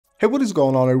Hey, what is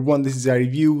going on everyone? This is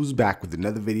iReviews back with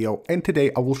another video, and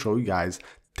today I will show you guys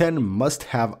 10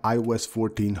 must-have iOS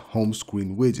 14 home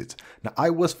screen widgets. Now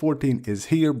iOS 14 is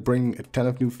here bringing a ton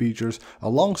of new features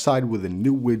alongside with the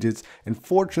new widgets, and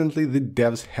fortunately the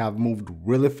devs have moved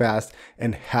really fast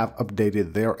and have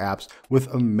updated their apps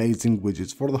with amazing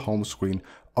widgets for the home screen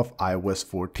of iOS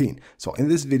 14. So in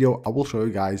this video I will show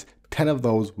you guys 10 of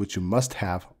those which you must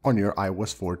have on your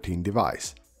iOS 14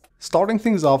 device. Starting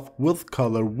things off with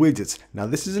color widgets. Now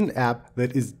this is an app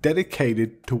that is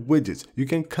dedicated to widgets. You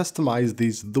can customize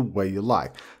these the way you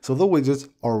like. So the widgets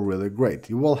are really great.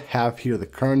 You will have here the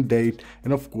current date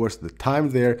and of course the time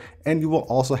there, and you will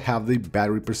also have the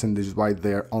battery percentage right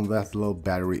there on that little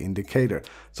battery indicator.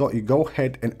 So you go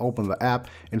ahead and open the app,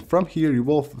 and from here you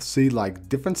will see like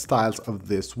different styles of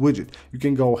this widget. You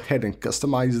can go ahead and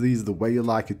customize these the way you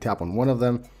like. You tap on one of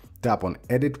them, tap on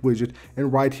edit widget,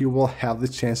 and right here we'll have the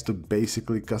chance to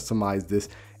basically customize this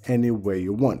any way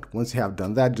you want. Once you have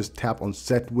done that, just tap on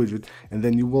set widget, and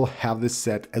then you will have this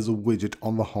set as a widget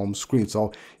on the home screen.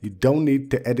 So you don't need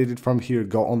to edit it from here.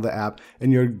 Go on the app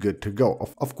and you're good to go.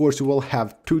 Of course, you will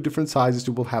have two different sizes.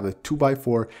 You will have the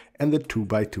 2x4 and the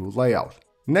 2x2 layout.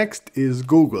 Next is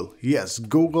Google. Yes,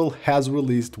 Google has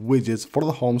released widgets for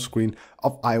the home screen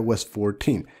of iOS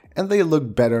 14. And they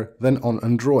look better than on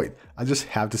Android. I just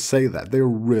have to say that they're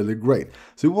really great.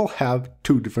 So you will have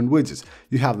two different widgets.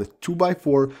 You have the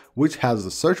 2x4, which has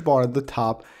the search bar at the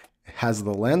top, has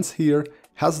the lens here,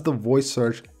 has the voice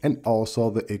search, and also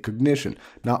the recognition.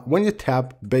 Now when you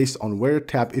tap, based on where you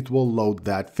tap, it will load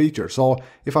that feature. So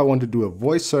if I want to do a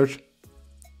voice search,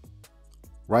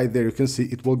 right there you can see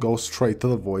it will go straight to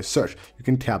the voice search. You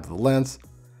can tap the lens,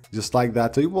 just like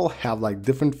that. So you will have like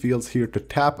different fields here to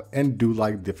tap and do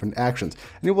like different actions.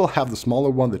 And you will have the smaller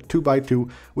one, the 2x2,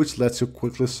 which lets you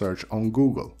quickly search on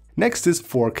Google. Next is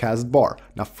Forecast Bar.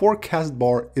 Now Forecast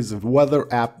Bar is a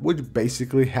weather app which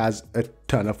basically has a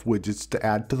ton of widgets to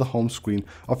add to the home screen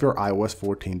of your iOS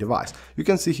 14 device. You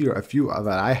can see here a few that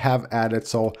I have added.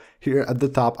 So here at the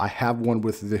top I have one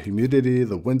with the humidity,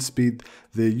 the wind speed,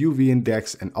 the UV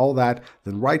index and all that.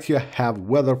 Then right here I have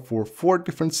weather for 4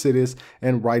 different cities,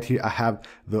 and right here I have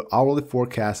the hourly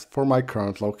forecast for my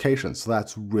current location. So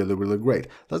that's really great.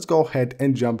 Let's go ahead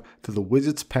and jump to the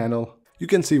widgets panel. You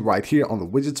can see right here on the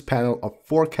widgets panel of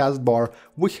Forecast Bar,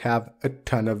 we have a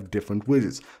ton of different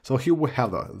widgets. So here we have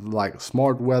the like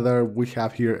smart weather. We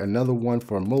have here another one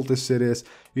for multi-cities.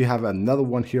 You have another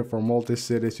one here for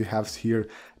multi-cities. You have here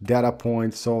data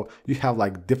points. So you have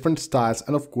like different styles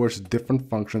and of course different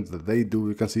functions that they do.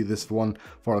 You can see this one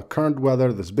for the current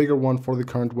weather, this bigger one for the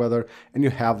current weather, and you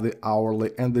have the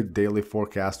hourly and the daily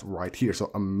forecast right here.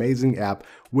 So amazing app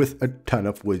with a ton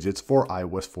of widgets for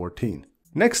iOS 14.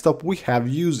 Next up we have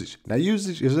Usage. Now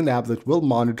Usage is an app that will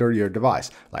monitor your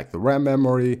device, like the RAM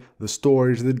memory, the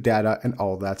storage, the data, and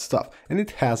all that stuff. And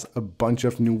it has a bunch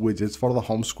of new widgets for the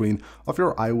home screen of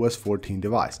your iOS 14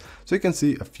 device. So you can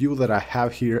see a few that I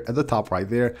have here at the top right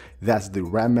there. That's the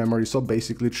RAM memory. So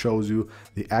basically it shows you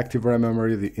the active RAM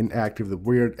memory, the inactive, the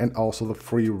weird, and also the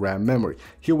free RAM memory.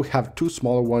 Here we have two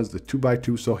smaller ones, the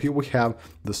 2x2. So here we have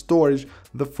the storage,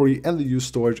 the free, and the used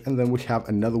storage, and then we have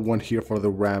another one here for the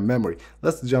RAM memory.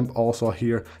 Let's jump also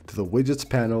here to the widgets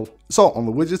panel. So on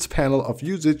the widgets panel of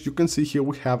Usage, you can see here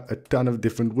we have a ton of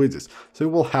different widgets. So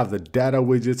you will have the data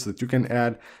widgets that you can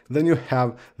add. Then you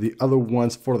have the other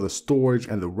ones for the storage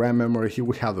and the RAM memory. Here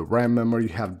we have the RAM memory.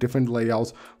 You have different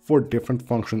layouts for different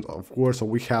functions, of course. So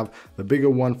we have the bigger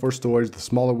one for storage, the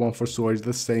smaller one for storage.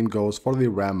 The same goes for the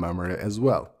RAM memory as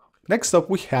well. Next up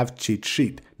we have Cheat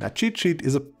Sheet. Now Cheat Sheet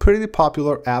is a pretty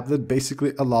popular app that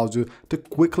basically allows you to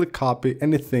quickly copy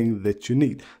anything that you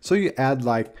need. So you add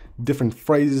like different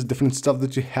phrases, different stuff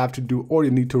that you have to do or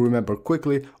you need to remember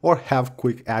quickly or have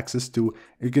quick access to.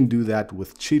 You can do that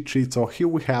with Cheat Sheet. So here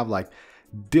we have like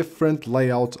different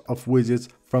layouts of widgets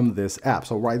from this app.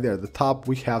 So right there at the top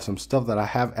we have some stuff that I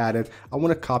have added. I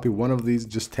want to copy one of these,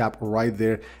 just tap right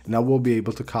there and I will be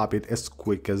able to copy it as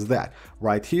quick as that.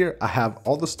 Right here I have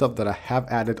all the stuff that I have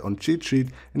added on Cheat Sheet,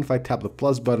 and if I tap the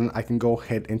plus button I can go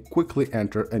ahead and quickly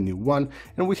enter a new one,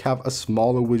 and we have a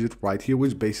smaller widget right here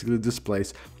which basically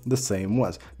displays the same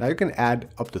ones. Now you can add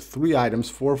up to 3 items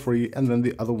for free, and then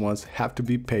the other ones have to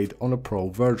be paid on a pro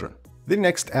version. The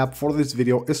next app for this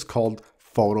video is called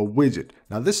Photo Widget.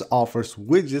 Now this offers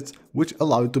widgets which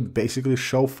allow you to basically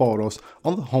show photos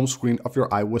on the home screen of your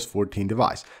iOS 14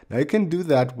 device. Now you can do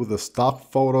that with the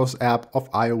stock photos app of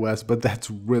iOS, but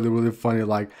that's really funny.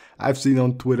 Like I've seen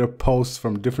on Twitter posts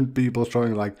from different people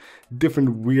showing like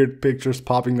different weird pictures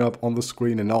popping up on the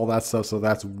screen and all that stuff, so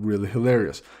that's really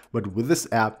hilarious. But with this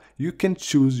app, you can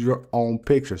choose your own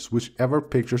pictures, whichever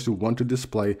pictures you want to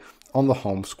display on the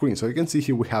home screen. So you can see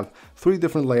here we have 3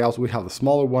 different layouts. We have the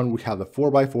smaller one, we have the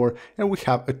 4x4, and we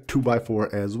have a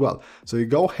 2x4 as well. So you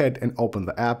go ahead and open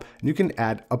the app and you can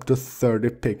add up to 30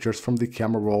 pictures from the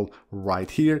camera roll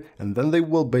right here, and then they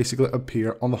will basically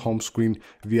appear on the home screen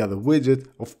via the widget.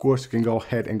 Of course, you can go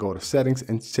ahead and go to settings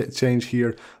and change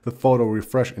here the photo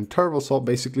refresh interval. So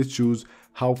basically choose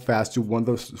how fast you want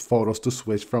those photos to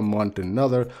switch from one to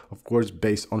another, of course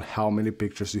based on how many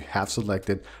pictures you have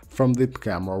selected from the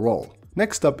camera roll.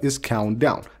 Next up is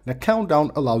countdown. Now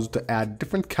countdown allows you to add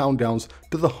different countdowns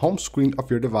to the home screen of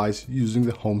your device using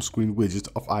the home screen widgets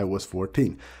of iOS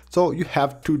 14. So you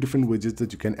have 2 different widgets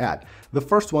that you can add. The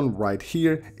first one right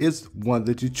here is one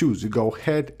that you choose. You go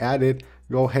ahead, add it,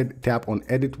 go ahead, tap on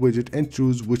edit widget and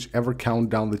choose whichever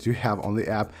countdown that you have on the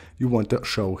app you want to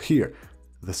show here.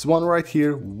 This one right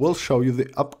here will show you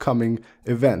the upcoming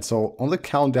event. So on the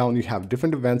countdown, you have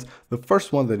different events. The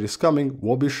first one that is coming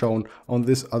will be shown on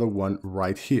this other one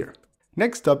right here.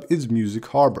 Next up is Music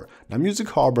Harbor. Now Music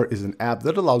Harbor is an app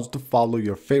that allows you to follow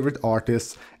your favorite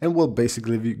artists and will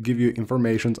basically give you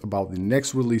information about the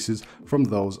next releases from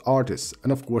those artists.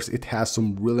 And of course it has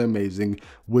some really amazing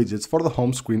widgets for the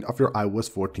home screen of your iOS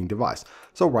 14 device.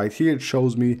 So right here it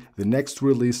shows me the next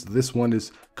release. This one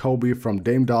is Kobe from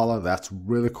Dame Dollar. That's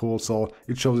really cool. So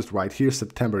it shows it right here,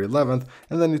 September 11th,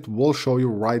 and then it will show you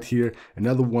right here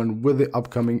another one with the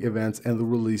upcoming events and the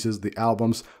releases, the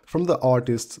albums from the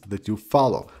artists that you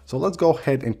follow. So let's go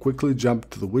ahead and quickly jump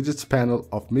to the widgets panel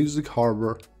of Music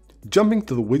Harbor. Jumping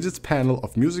to the widgets panel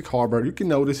of Music Harbor, you can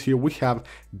notice here we have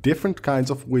different kinds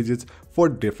of widgets for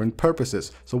different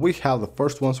purposes. So we have the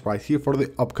first ones right here for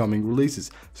the upcoming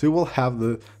releases. So you will have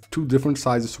the 2 different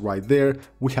sizes right there.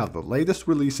 We have the latest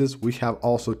releases. We have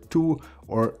also 2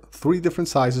 or 3 different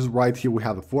sizes right here. We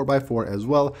have the 4x4 as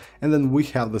well. And then we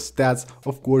have the stats.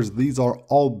 Of course, these are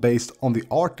all based on the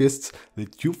artists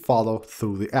that you follow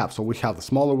through the app. So we have the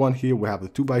smaller one here. We have the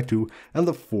 2x2 and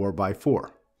the 4x4.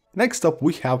 Next up,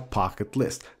 we have Pocket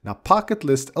List. Now, Pocket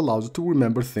List allows you to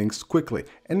remember things quickly.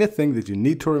 Anything that you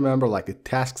need to remember, like the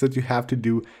tasks that you have to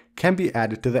do, can be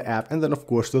added to the app and then of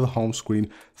course to the home screen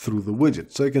through the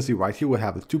widget. So you can see right here we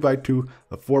have the 2x2,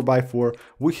 the 4x4,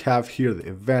 we have here the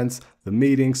events, the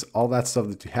meetings, all that stuff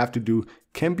that you have to do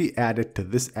can be added to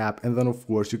this app, and then of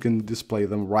course you can display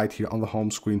them right here on the home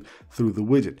screen through the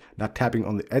widget. Now tapping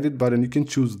on the edit button, you can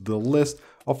choose the list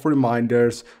of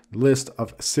reminders, list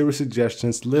of Siri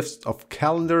suggestions, list of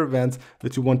calendar events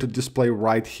that you want to display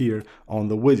right here on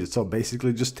the widget. So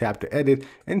basically just tap to edit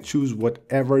and choose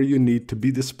whatever you need to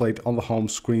be displayed on the home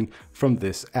screen from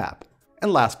this app.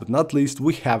 And last but not least,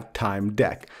 we have Time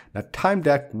Deck. Now Time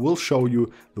Deck will show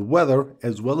you the weather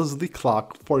as well as the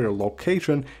clock for your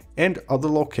location and other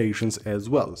locations as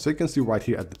well. So you can see right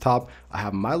here at the top, I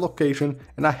have my location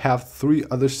and I have 3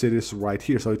 other cities right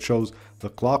here. So it shows the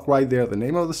clock right there, the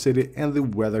name of the city and the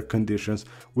weather conditions,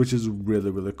 which is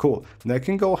really cool. Now you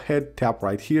can go ahead, tap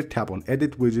right here, tap on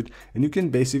edit widget, and you can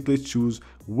basically choose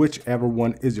whichever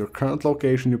one is your current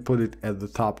location. You put it at the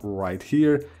top right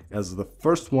here as the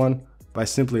first one, by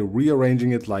simply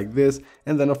rearranging it like this,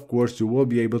 and then of course you will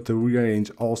be able to rearrange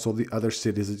also the other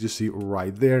cities that you see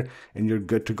right there, and you're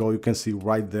good to go. You can see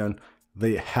right then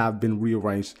they have been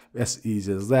rearranged as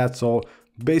easy as that. So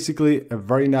basically a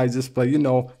very nice display. You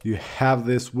know, you have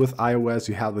this with iOS,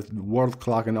 you have the world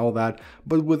clock and all that,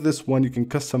 but with this one you can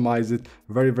customize it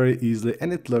very easily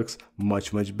and it looks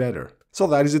much better. So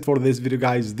that is it for this video,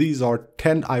 guys. These are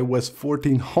 10 iOS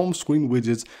 14 home screen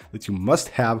widgets that you must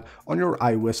have on your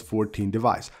iOS 14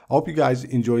 device. I hope you guys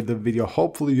enjoyed the video.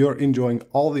 Hopefully you're enjoying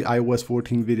all the iOS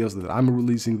 14 videos that I'm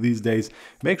releasing these days.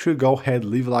 Make sure to go ahead,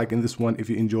 leave a like in this one if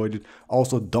you enjoyed it.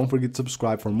 Also, don't forget to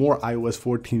subscribe for more iOS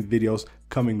 14 videos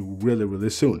coming really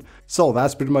soon. So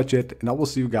that's pretty much it, and I will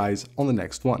see you guys on the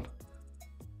next one.